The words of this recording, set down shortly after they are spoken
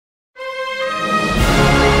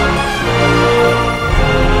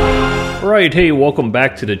Alright, hey, welcome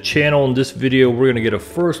back to the channel. In this video, we're going to get a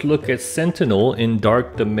first look at Sentinel in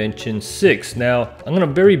Dark Dimension 6. Now, I'm going to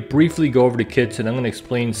very briefly go over the kits and I'm going to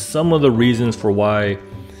explain some of the reasons for why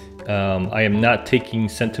I am not taking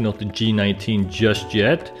Sentinel to G19 just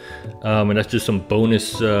yet. And that's just some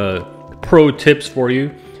bonus pro tips for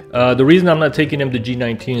you. The reason I'm not taking him to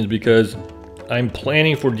G19 is because I'm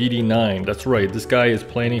planning for DD9. That's right, this guy is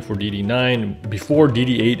planning for DD9 before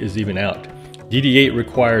DD8 is even out. DD8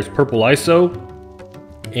 requires purple ISO,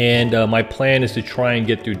 and my plan is to try and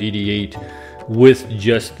get through DD8 with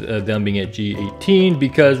just them being at G18,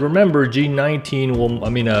 because remember, G19 will,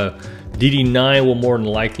 DD9 will more than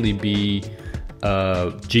likely be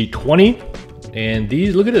G20. And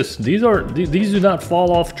these, look at this, these do not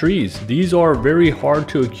fall off trees. These are very hard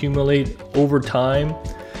to accumulate over time,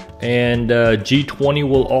 and G20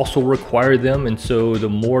 will also require them. And so the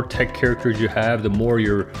more tech characters you have, the more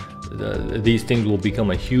these things will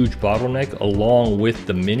become a huge bottleneck, along with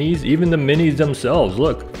the minis. Even the minis themselves,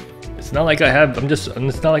 look, it's not like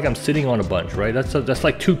it's not like I'm sitting on a bunch, right? That's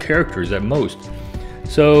like 2 characters at most.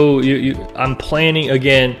 So I'm planning,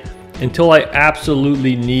 again, until I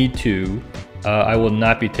absolutely need to, I will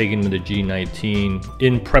not be taking them to G19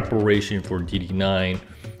 in preparation for DD9.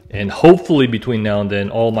 And hopefully between now and then,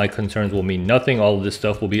 all my concerns will mean nothing. All of this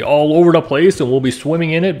stuff will be all over the place and we'll be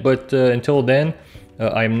swimming in it. But until then,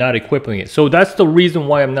 I'm not equipping it. So that's the reason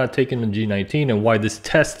why I'm not taking the G19 and why this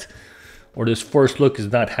test or this first look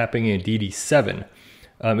is not happening in DD7.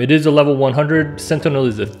 It is a level 100. Sentinel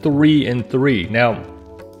is a 3 and 3. Now,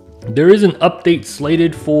 there is an update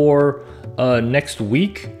slated for next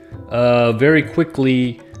week. Very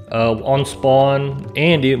quickly on spawn,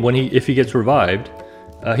 and if he gets revived,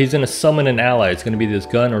 he's going to summon an ally. It's going to be this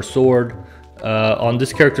gun or sword. On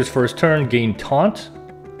this character's first turn, gain taunt,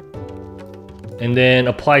 and then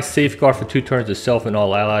apply safeguard for 2 turns to self and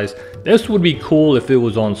all allies. This would be cool if it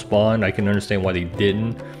was on spawn. I can understand why they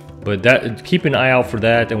didn't, but keep an eye out for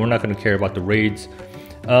that, and we're not going to care about the raids.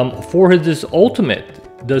 For this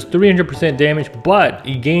ultimate, does 300% damage, but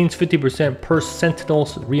he gains 50% per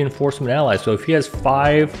Sentinel's reinforcement ally. So if he has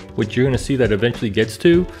 5, which you're going to see that eventually gets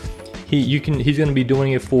to, he's going to be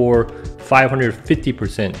doing it for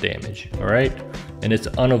 550% damage. All right, and it's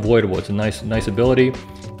unavoidable. It's a nice ability.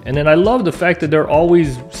 And then I love the fact that they're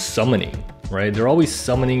always summoning, right? They're always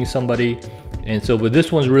summoning somebody. And so, but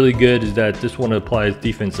this one's really good is that this one applies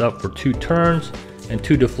defense up for 2 turns and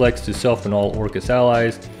 2 deflects to self and all Orcus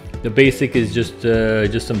allies. The basic is just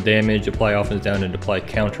some damage, apply offense down, and apply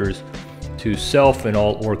counters to self and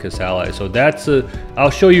all Orcus allies. So that's I'll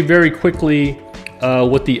show you very quickly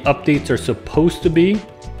what the updates are supposed to be.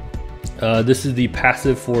 This is the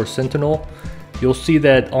passive for Sentinel. You'll see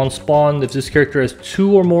that on spawn, if this character has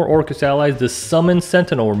 2 or more Orcus allies, the summon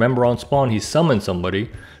Sentinel, remember on spawn he summoned somebody,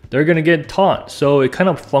 they're going to get taunt. So it kind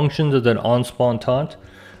of functions as an on-spawn taunt.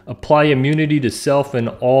 Apply immunity to self and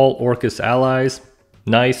all Orcus allies.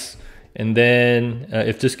 Nice. And then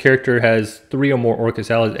if this character has 3 or more Orcus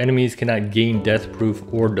allies, enemies cannot gain death proof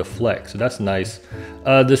or deflect. So that's nice.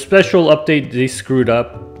 The special update, they screwed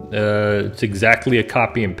up. It's exactly a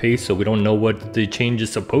copy and paste, so we don't know what the change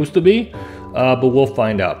is supposed to be, but we'll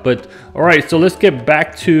find out. But all right, so let's get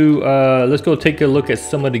back to let's go take a look at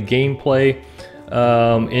some of the gameplay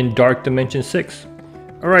in Dark Dimension 6.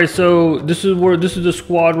 All right, so this is the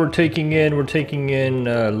squad we're taking in. We're taking in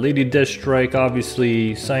Lady Deathstrike,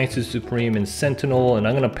 obviously, Science is Supreme, and Sentinel, and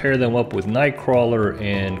I'm gonna pair them up with Nightcrawler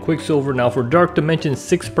and Quicksilver. Now, for Dark Dimension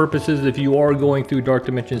 6 purposes, if you are going through Dark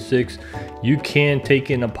Dimension 6, you can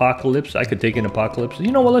take in Apocalypse. I could take in Apocalypse.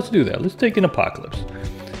 You know what? Let's do that. Let's take in Apocalypse.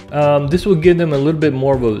 This will give them a little bit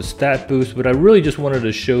more of a stat boost, but I really just wanted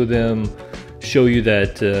to show you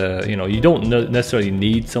that you know, you don't necessarily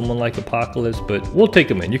need someone like Apocalypse, but we'll take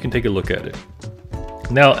them in. You can take a look at it.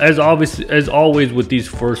 Now, as always with these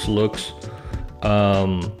first looks,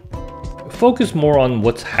 focus more on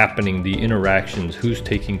what's happening, the interactions, who's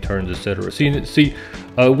taking turns, etc. See,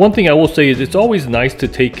 one thing I will say is it's always nice to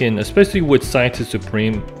take in, especially with Scientist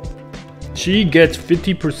Supreme. She gets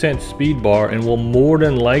 50% speed bar and will more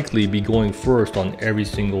than likely be going first on every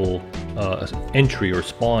single entry or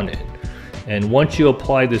spawn in. And once you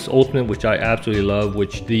apply this ultimate, which I absolutely love,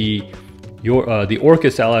 which the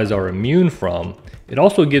Orcus allies are immune from, it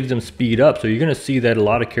also gives them speed up. So you're going to see that a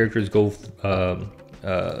lot of characters go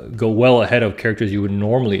well ahead of characters you would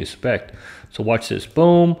normally expect. So watch this.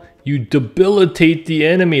 Boom. You debilitate the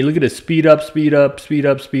enemy. Look at this. Speed up, speed up, speed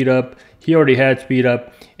up, speed up. He already had speed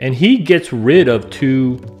up. And he gets rid of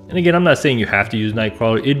 2. And again, I'm not saying you have to use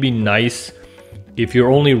Nightcrawler. It'd be nice if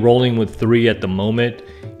you're only rolling with 3 at the moment,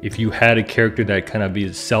 if you had a character that kind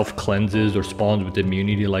of self-cleanses or spawns with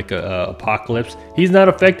immunity like a Apocalypse, he's not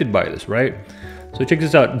affected by this, right? So check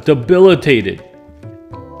this out. Debilitated.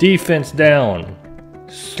 Defense down.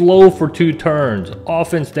 Slow for 2 turns.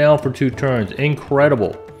 Offense down for 2 turns.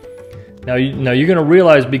 Incredible. Now you're going to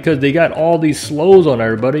realize, because they got all these slows on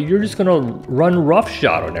everybody, you're just going to run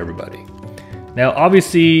roughshod on everybody. Now,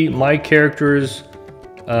 obviously, my characters,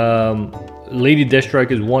 Lady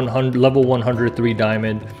Deathstrike is level 103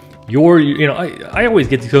 diamond. I always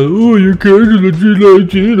get to go, oh, your character's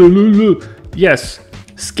a yes,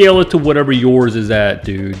 scale it to whatever yours is at,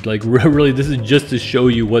 dude. Like, really, this is just to show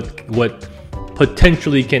you what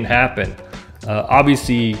potentially can happen.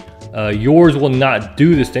 Obviously, yours will not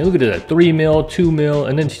do this thing. Look at that, 3 mil, 2 mil,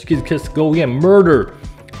 and then she gets to go again. Murder,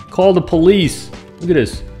 call the police. Look at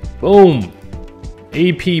this, boom,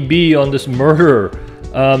 APB on this murderer.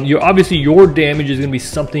 Obviously your damage is going to be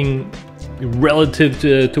something relative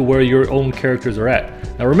to where your own characters are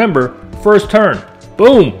at. Now remember, first turn,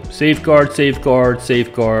 boom, safeguard, safeguard,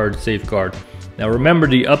 safeguard, safeguard. Now remember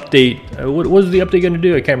the update. What was the update going to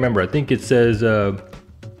do? I can't remember. I think it says the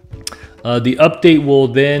update will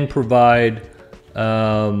then provide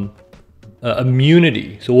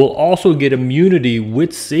immunity. So we'll also get immunity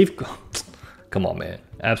with safeguard. Come on, man,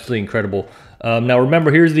 absolutely incredible. Now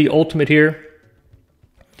remember, here's the ultimate here.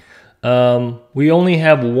 We only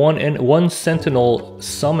have one Sentinel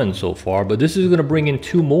summon so far, but this is going to bring in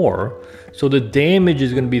 2 more. So the damage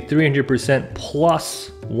is going to be 300%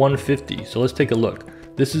 plus 150. So let's take a look.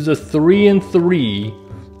 This is a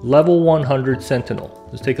 3-3 level 100 Sentinel.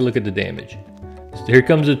 Let's take a look at the damage. So here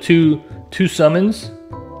comes the two summons.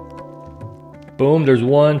 Boom, there's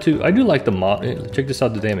 1, 2. I do like the mod. Check this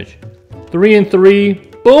out, the damage.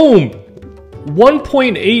 3-3, boom!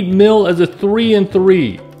 1.8 mil as a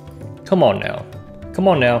 3-3. Come on now. Come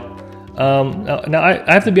on now. Now I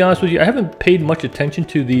have to be honest with you, I haven't paid much attention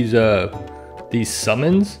to these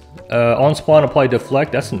summons. On spawn, apply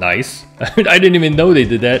deflect. That's nice. I didn't even know they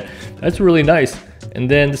did that. That's really nice. And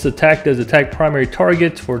then this attack does attack primary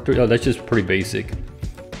targets for 3. Oh, that's just pretty basic.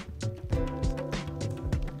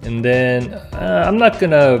 And then I'm not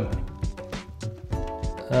gonna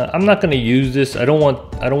use this. I don't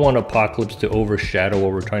want Apocalypse to overshadow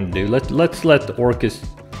what we're trying to do. Let's let Orcus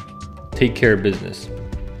take care of business.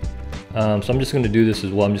 So I'm just going to do this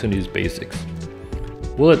as well. I'm just going to use basics.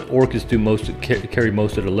 We'll let Orcus do carry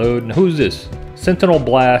most of the load. Now who's this? Sentinel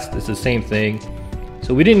Blast. It's the same thing.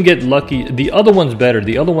 So we didn't get lucky. The other one's better.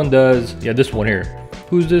 The other one does, yeah, this one here.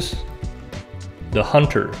 Who's this? The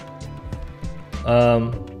Hunter.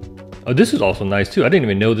 Oh, this is also nice too. I didn't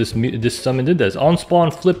even know this summon did this. On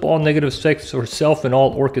spawn, flip all negative effects for self and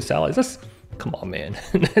all Orcus allies. That's, come on, man.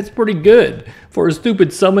 That's pretty good for a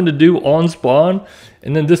stupid summon to do on spawn.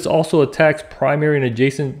 And then this also attacks primary and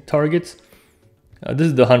adjacent targets. This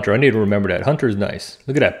is the Hunter. I need to remember that. Hunter is nice.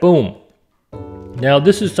 Look at that. Boom. Now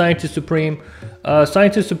this is Scientist Supreme.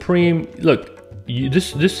 Scientist Supreme, look,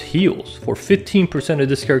 this heals for 15% of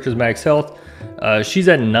this character's max health. She's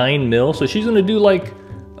at 9 mil, so she's going to do like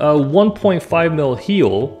 1.5 mil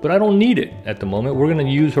heal, but I don't need it at the moment. We're going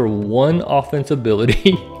to use her 1 offense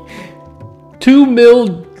ability. 2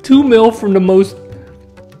 mil from the most.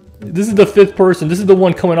 This is the 5th person. This is the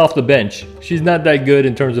one coming off the bench. She's not that good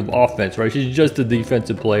in terms of offense, right? She's just a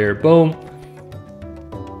defensive player. Boom.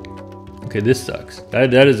 Okay, this sucks.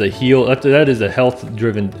 That is a heal. That is a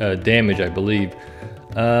health-driven damage, I believe.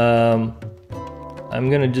 I'm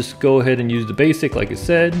gonna just go ahead and use the basic, like I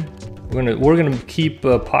said. We're gonna keep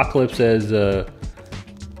Apocalypse as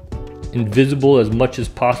invisible as much as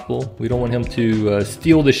possible. We don't want him to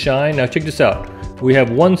steal the shine. Now check this out. We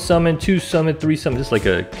have 1 summon, 2 summon, 3 summon. This is like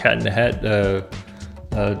a cat in the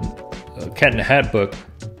hat book.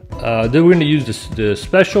 Then we're going to use the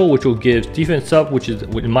special, which will give defense up, which is,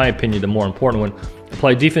 in my opinion, the more important one.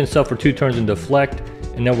 Apply defense up for 2 turns and deflect,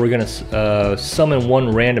 and then we're going to summon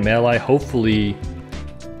 1 random ally. Hopefully,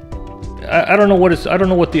 I don't know what it's. I don't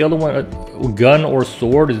know what the other one, gun or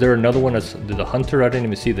sword. Is there another one that's the Hunter? I didn't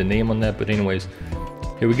even see the name on that, but anyways,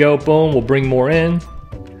 here we go. Boom. We'll bring more in.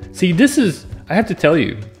 See, this is. I have to tell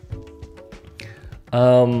you.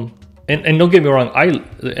 And don't get me wrong.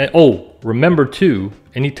 Remember too.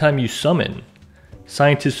 Anytime you summon,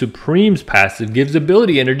 Scientist Supreme's passive gives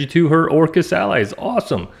ability energy to her Orcus allies.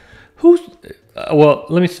 Awesome. Well,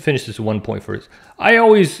 let me finish this 1 point first.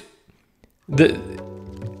 The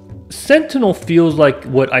Sentinel feels like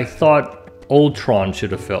what I thought Ultron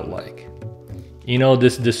should have felt like. You know,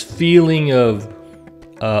 this feeling of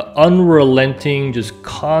unrelenting, just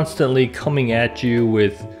constantly coming at you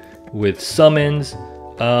with summons.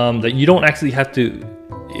 that you don't actually have to.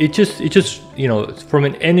 It just you know, from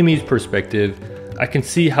an enemy's perspective, I can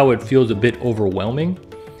see how it feels a bit overwhelming.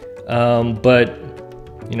 But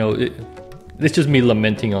you know, it's just me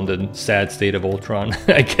lamenting on the sad state of Ultron,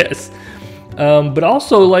 I guess. But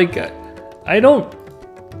also, like, I don't,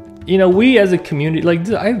 you know, we as a community, like,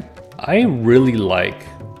 I really like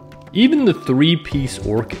even the 3-piece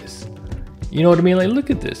Orcus. You know what I mean? Like, look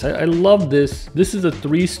at this. I love this. This is a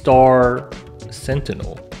 3-star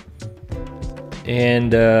Sentinel.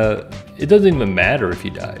 And it doesn't even matter if he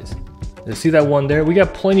dies. See that one there? We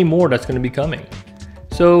got plenty more that's going to be coming.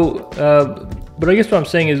 So, but I guess what I'm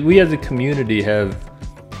saying is we as a community have...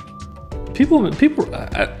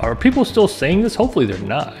 Are people still saying this? Hopefully they're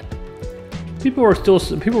not. People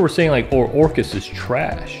were saying like, oh, Orcus is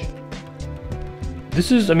trash.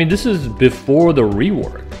 This is before the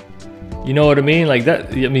rework. You know what I mean? Like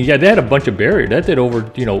that, I mean, yeah, they had a bunch of barrier. That did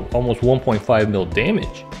over, you know, almost 1.5 mil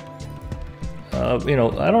damage. You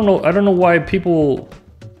know, I don't know why people...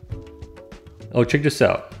 Oh, check this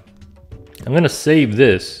out. I'm gonna save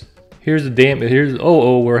this. Here's the damage,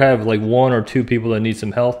 we have like 1 or 2 people that need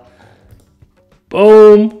some health.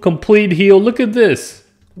 Boom, complete heal. Look at this.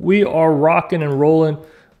 We are rocking and rolling.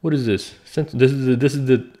 What is this? This is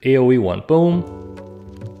the AoE one. Boom.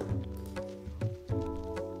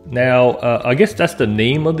 Now, I guess that's the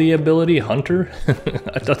name of the ability, Hunter.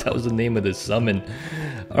 I thought that was the name of the summon.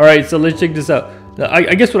 All right, so let's check this out.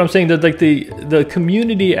 I guess what I'm saying that like the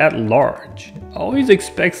community at large always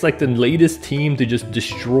expects like the latest team to just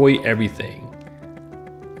destroy everything.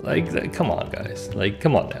 Like, come on, guys. Like,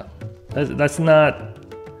 come on now. That's not.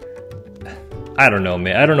 I don't know,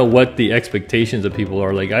 man. I don't know what the expectations of people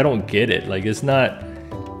are. Like, I don't get it. Like, it's not.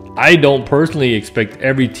 I don't personally expect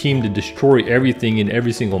every team to destroy everything in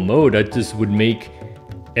every single mode. That just would make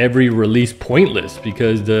every release pointless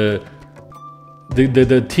because the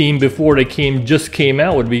team before they just came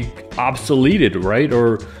out would be obsoleted, right?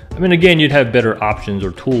 Or, I mean, again, you'd have better options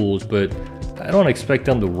or tools, but I don't expect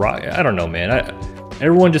them to rock. I don't know, man.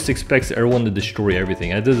 Everyone just expects everyone to destroy everything.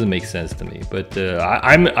 That doesn't make sense to me. But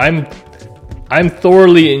I'm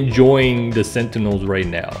thoroughly enjoying the Sentinels right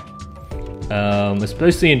now.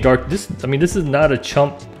 Especially in Dark. This is not a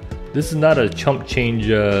chump. This is not a chump change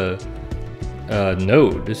node.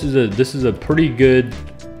 This is a pretty good.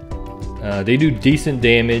 They do decent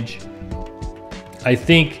damage. I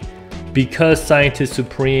think because Scientist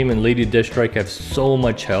Supreme and Lady Deathstrike have so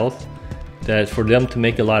much health that for them to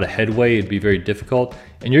make a lot of headway, it'd be very difficult.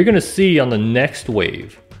 And you're gonna see on the next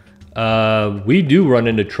wave, we do run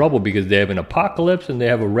into trouble because they have an Apocalypse and they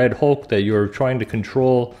have a Red Hulk that you're trying to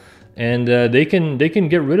control. And they can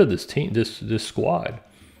get rid of this team, this squad.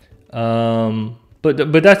 But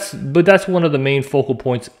that's one of the main focal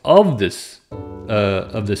points of this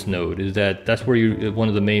node, is that's where one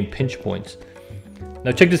of the main pinch points.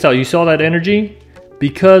 Now check this out. You saw that energy?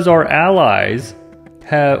 Because our allies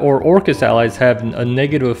or Orcus allies have a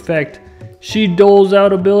negative effect, she doles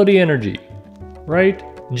out ability energy, right?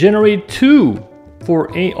 Generate 2 for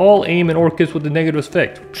all aim and Orcus with the negative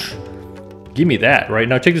effect. Give me that, right?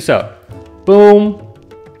 Now check this out. Boom.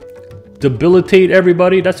 Debilitate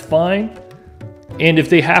everybody, that's fine. And if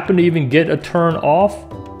they happen to even get a turn off,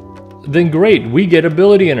 then great, we get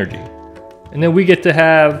ability energy. And then we get to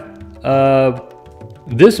have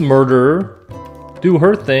this murderer do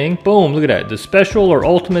her thing. Boom, look at that. The special or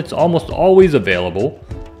ultimate's almost always available.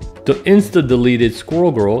 The insta-deleted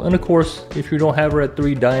Squirrel Girl. And of course, if you don't have her at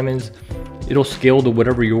 3 diamonds, it'll scale to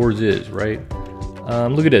whatever yours is, right?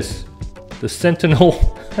 Look at this. The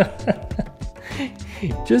Sentinel.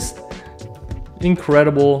 Just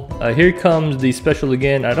incredible. Here comes the special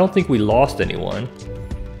again. I don't think we lost anyone.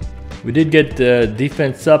 We did get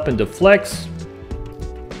defense up into flex.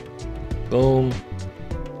 Boom.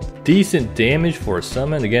 Decent damage for a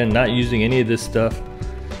summon. Again, not using any of this stuff.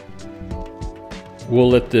 We'll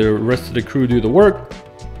let the rest of the crew do the work.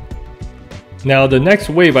 Now the next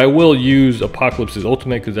wave I will use Apocalypse's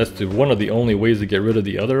ultimate because that's one of the only ways to get rid of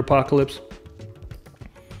the other Apocalypse.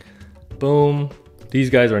 Boom.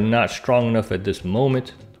 These guys are not strong enough at this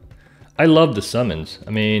moment. I love the summons.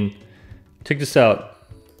 I mean, check this out.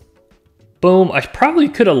 Boom. I probably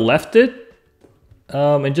could have left it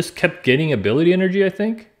and just kept getting ability energy, I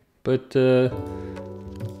think. But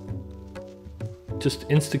just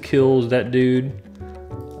insta kills that dude.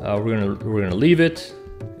 We're gonna leave it,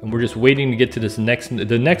 and we're just waiting to get to this next.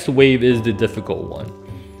 The next wave is the difficult one.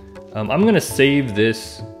 I'm gonna save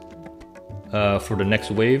this for the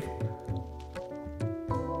next wave.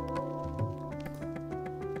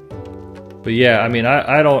 But yeah, I mean,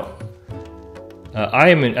 I don't. I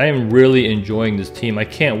am really enjoying this team. I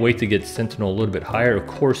can't wait to get Sentinel a little bit higher. Of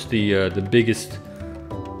course, the biggest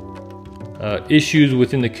issues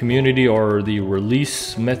within the community are the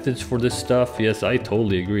release methods for this stuff. Yes, I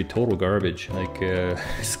totally agree. Total garbage. Like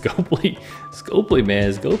Scopely,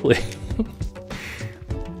 man, Scopely.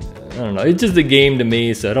 I don't know. It's just a game to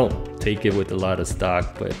me, so I don't take it with a lot of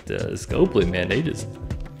stock. But Scopely, man, they just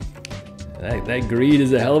that greed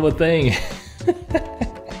is a hell of a thing.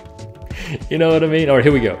 You know what I mean? All right,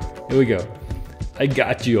 here we go. Here we go. I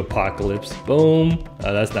got you, Apocalypse. Boom.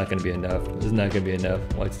 Oh, that's not gonna be enough. This is not gonna be enough.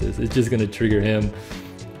 Watch this. It's just gonna trigger him.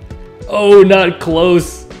 Oh, not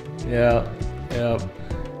close. Yeah.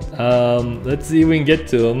 Let's see if we can get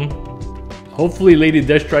to him. Hopefully Lady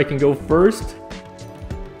Deathstrike can go first.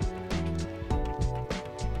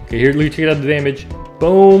 Okay, here, let me check out the damage.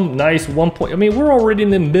 Boom. Nice. 1 point. I mean, we're already in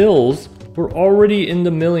the mills. We're already in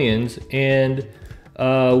the millions, and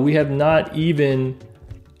we have not even...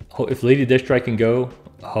 Oh, if Lady Deathstrike can go...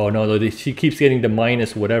 Oh no, she keeps getting the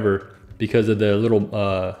minus whatever because of the little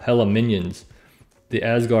Hela minions. The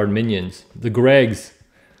Asgard minions. The Gregs.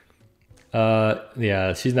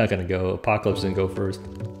 Yeah, she's not gonna go. Apocalypse didn't go first.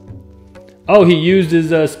 Oh, he used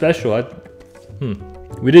his special.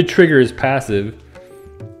 We did trigger his passive.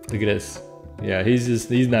 Look at this. Yeah,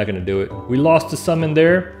 he's not gonna do it. We lost the summon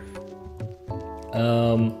there.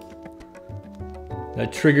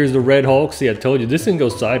 That triggers the Red Hulk. See, I told you this can go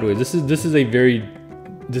sideways. This is a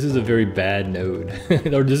very bad node,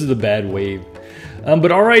 or this is a bad wave.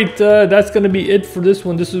 But all right, that's gonna be it for this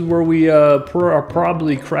one. This is where we are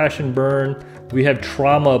probably crash and burn. We have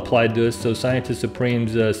trauma applied to us, so Scientist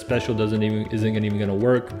Supreme's special isn't even gonna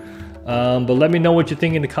work. But let me know what you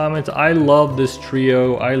think in the comments. I love this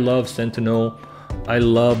trio. I love Sentinel. I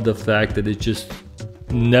love the fact that it's just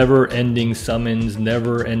never-ending summons,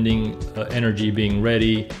 never-ending energy being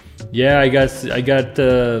ready. Yeah, I got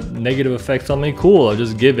negative effects on me. Cool. I'll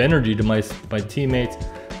just give energy to my teammates.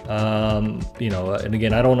 You know, and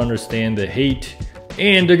again, I don't understand the hate,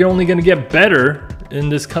 and they're only going to get better in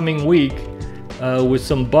this coming week with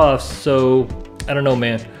some buffs. So I don't know,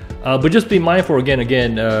 man. But just be mindful.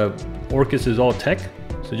 Again, Orcus is all tech.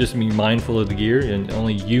 So just be mindful of the gear, and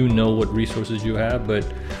only you know what resources you have. But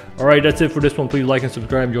all right, that's it for this one. Please like and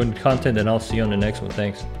subscribe, join the content, and I'll see you on the next one.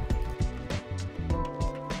 Thanks.